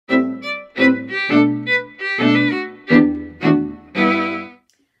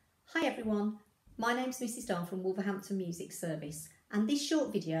name's Mrs Dunn from Wolverhampton Music Service, and this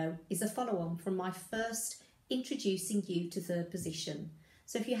short video is a follow-on from my first introducing you to third position.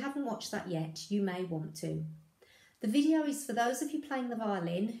 So if you haven't watched that yet, you may want to. The video is for those of you playing the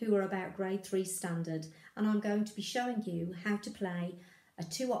violin who are about grade 3 standard, and I'm going to be showing you how to play a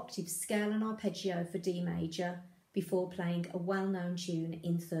 2-octave scale and arpeggio for D major before playing a well-known tune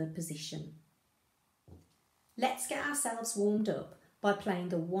in third position. Let's get ourselves warmed up by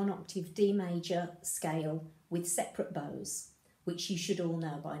playing a 1-octave D major scale with separate bows, which you should all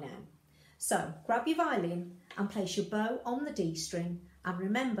know by now. So grab your violin and place your bow on the D string, and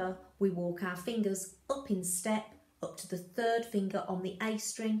remember we walk our fingers up in step up to the 3rd finger on the A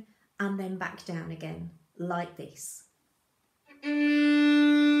string and then back down again, like this.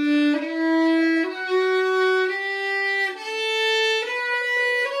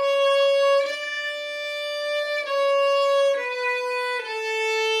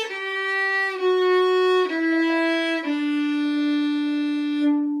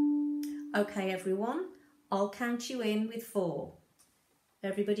 Okay everyone, I'll count you in with 4.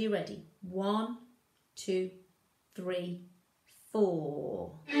 Everybody ready? 1, 2, 3,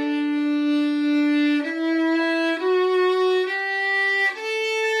 4.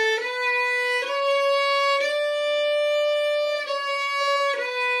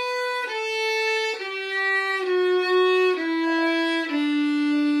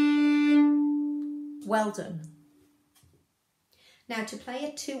 Well done. Now to play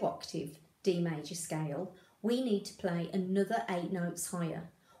a 2-octave D major scale, we need to play another 8 notes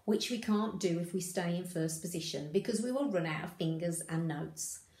higher, which we can't do if we stay in first position because we will run out of fingers and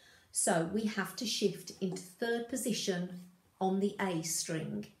notes. So we have to shift into 3rd position on the A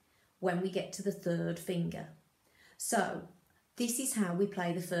string when we get to the 3rd finger. So this is how we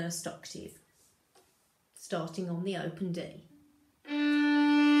play the 1st octave, starting on the open D.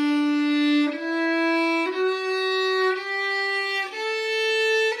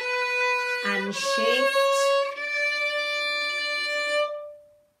 And shift.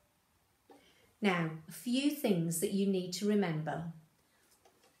 Now, a few things that you need to remember.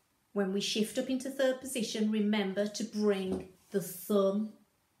 When we shift up into 3rd position, remember to bring the thumb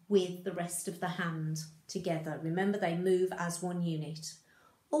with the rest of the hand together. Remember, they move as one unit.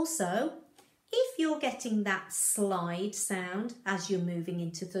 Also, if you're getting that slide sound as you're moving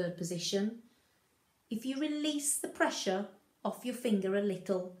into 3rd position, if you release the pressure off your finger a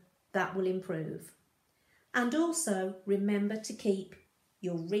little, that will improve. And also remember to keep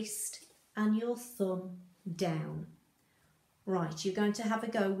your wrist and your thumb down. Right, you're going to have a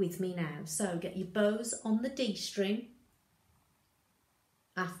go with me now. So get your bows on the D string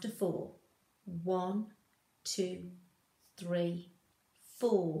after 4. 1, 2, 3,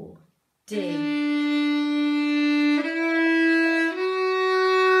 4. D.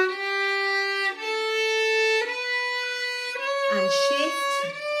 And shift.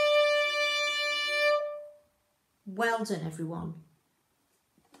 Well done everyone.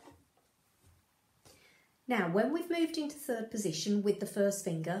 Now when we've moved into 3rd position with the 1st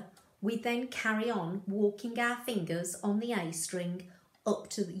finger, we then carry on walking our fingers on the A string up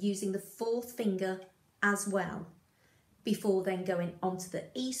to using the 4th finger as well, before then going onto the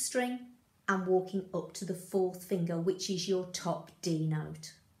E string and walking up to the 4th finger, which is your top D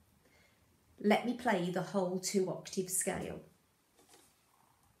note. Let me play you the whole 2-octave scale.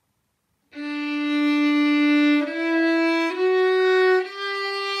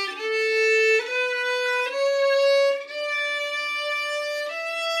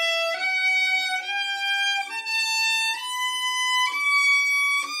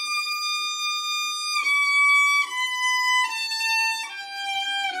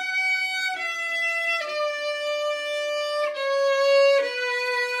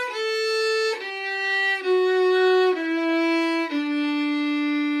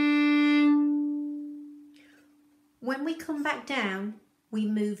 When we come back down, we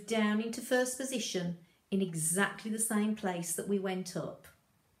move down into 1st position in exactly the same place that we went up.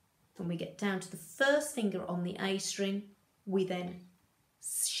 When we get down to the 1st finger on the A string, we then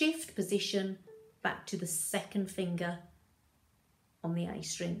shift position back to the 2nd finger on the A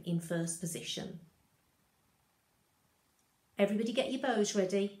string in 1st position. Everybody get your bows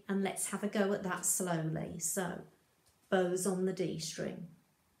ready and let's have a go at that slowly. So, bows on the D string.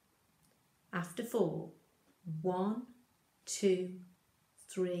 After 4. 1, 2,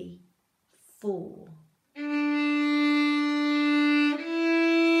 3, 4.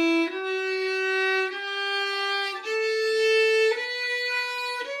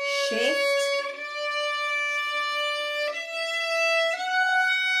 Shift.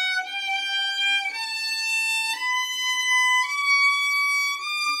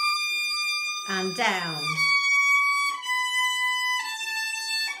 and down.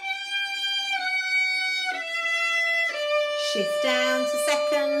 Shift down to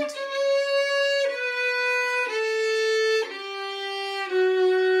second.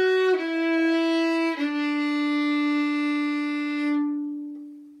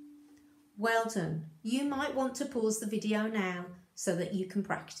 Well done. You might want to pause the video now so that you can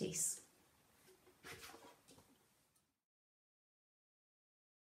practice.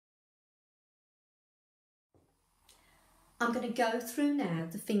 I'm going to go through now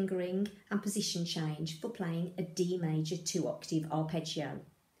the fingering and position change for playing a D major 2-octave arpeggio.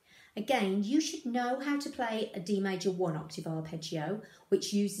 Again, you should know how to play a D major 1-octave arpeggio,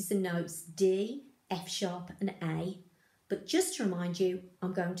 which uses the notes D, F sharp and A. But just to remind you,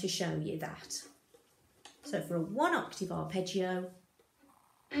 I'm going to show you that. So for a 1-octave arpeggio,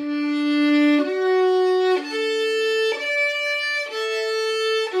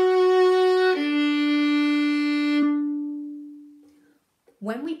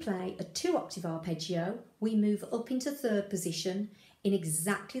 when we play a 2-octave arpeggio, we move up into third position in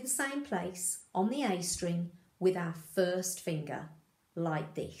exactly the same place on the A string with our first finger,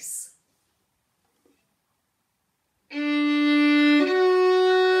 like this.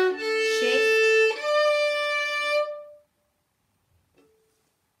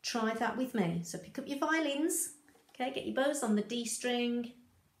 Try that with me. So pick up your violins, okay, get your bows on the D string.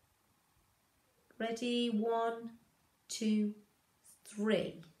 Ready, 1, 2,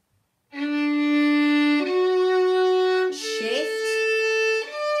 3. Shift.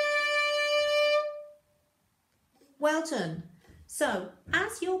 Well done. So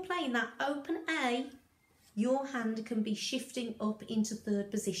as you're playing that open A, your hand can be shifting up into third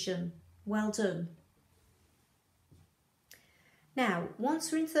position. Well done. Now,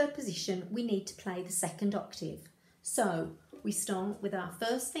 once we're in third position, we need to play the second octave. So we start with our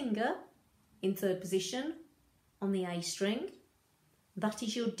first finger in third position on the A string. That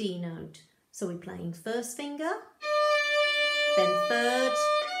is your D note. So we're playing first finger, then third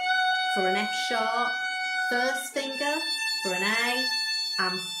for an F sharp, first finger for an A,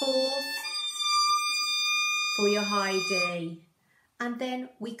 and fourth for your high D. And then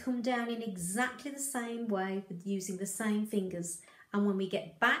we come down in exactly the same way with using the same fingers. And when we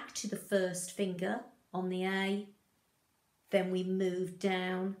get back to the first finger on the A, then we move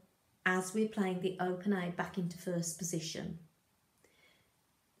down as we're playing the open A back into first position.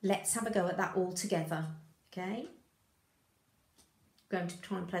 Let's have a go at that all together, okay? Going to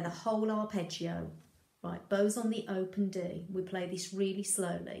try and play the whole arpeggio. Right, bows on the open D. We play this really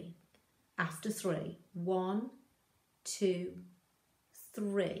slowly. After 3, 1, 2,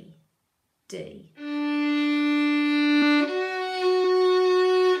 3, D.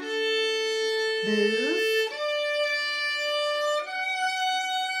 Move.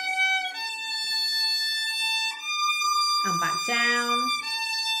 And back down.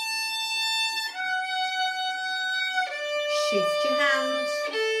 Shift your hand.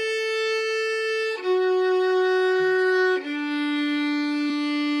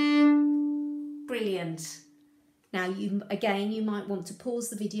 Brilliant. Now you might want to pause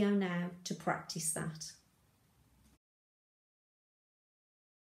the video now to practice that.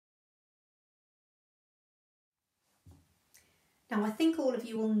 Now I think all of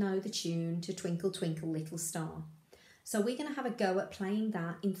you will know the tune to Twinkle Twinkle Little Star. So we're going to have a go at playing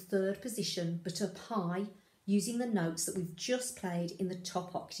that in third position but up high using the notes that we've just played in the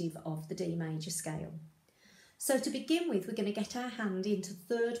top octave of the D major scale. So to begin with, we're going to get our hand into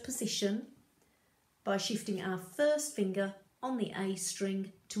third position by shifting our first finger on the A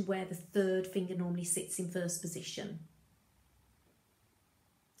string to where the third finger normally sits in first position.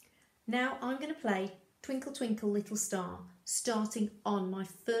 Now I'm going to play Twinkle Twinkle Little Star, starting on my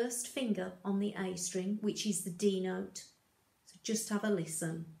first finger on the A string, which is the D note. So just have a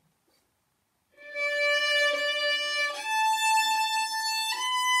listen.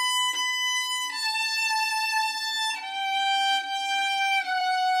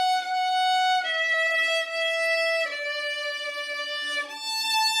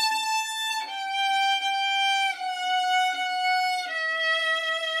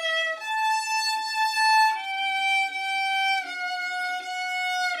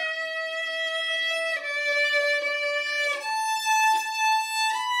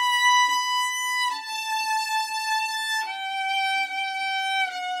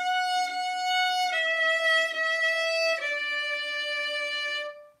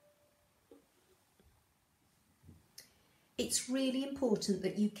 It's really important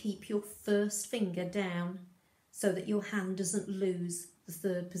that you keep your first finger down so that your hand doesn't lose the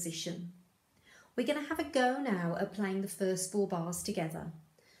third position. We're going to have a go now at playing the first 4 bars together.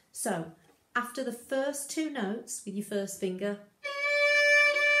 So After the first two notes with your first finger,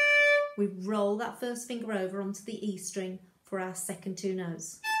 we roll that first finger over onto the E string for our second two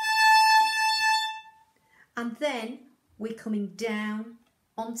notes. And then we're coming down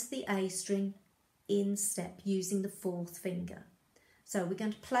onto the A string in step using the fourth finger. So we're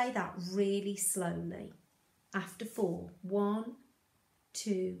going to play that really slowly. After 4, 1,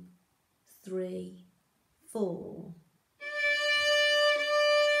 2, 3, 4.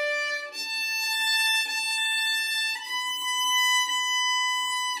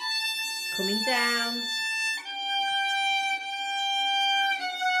 Coming down.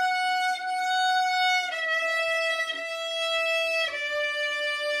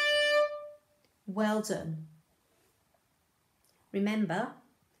 Well done. Remember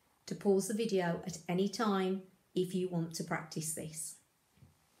to pause the video at any time if you want to practice this.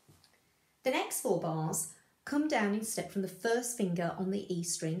 The next 4 bars come down in step from the first finger on the E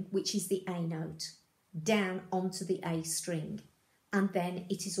string, which is the A note, down onto the A string, and then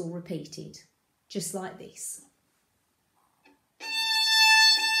it is all repeated, just like this.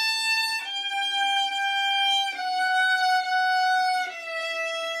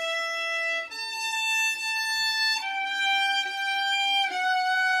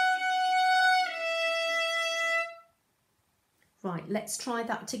 Right, let's try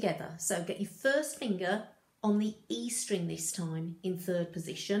that together. So get your first finger on the E string this time in third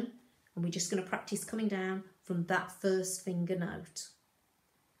position, and we're just going to practice coming down from that first finger note.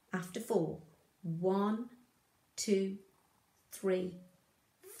 After 4, 1, 2, 3,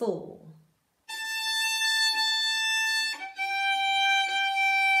 4.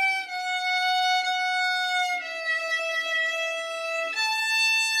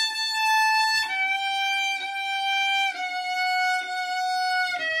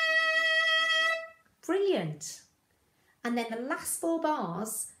 Brilliant. And then the last 4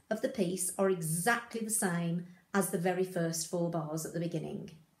 bars of the piece are exactly the same as the very first 4 bars at the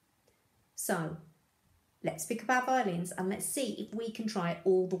beginning. So let's pick up our violins and let's see if we can try it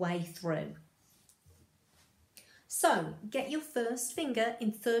all the way through. So get your first finger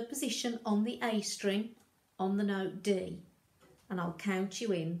in third position on the A string on the note D, and I'll count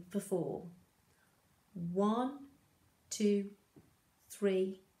you in for 4. 1, 2,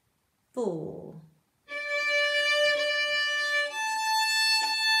 3, 4.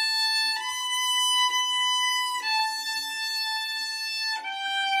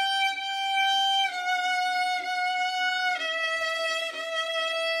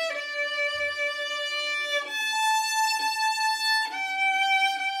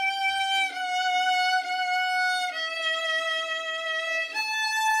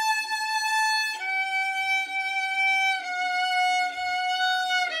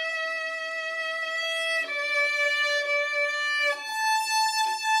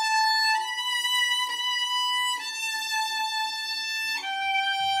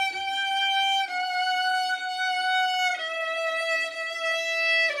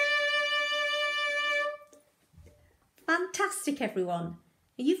 Fantastic, everyone.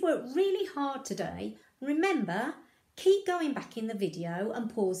 You've worked really hard today. Remember, keep going back in the video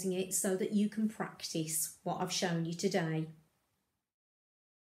and pausing it so that you can practice what I've shown you today.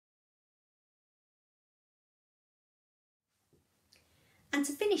 And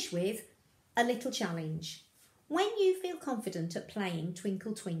to finish with, a little challenge. When you feel confident at playing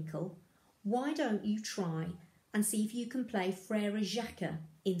Twinkle Twinkle, why don't you try and see if you can play Frère Jacques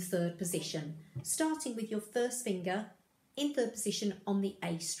in third position, starting with your first finger in third position on the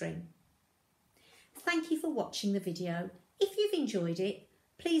A string. Thank you for watching the video. If you've enjoyed it,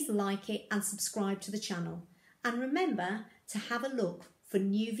 please like it and subscribe to the channel. And remember to have a look for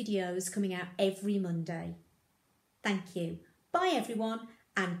new videos coming out every Monday. Thank you. Bye everyone,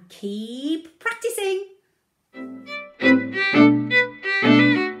 and keep practicing.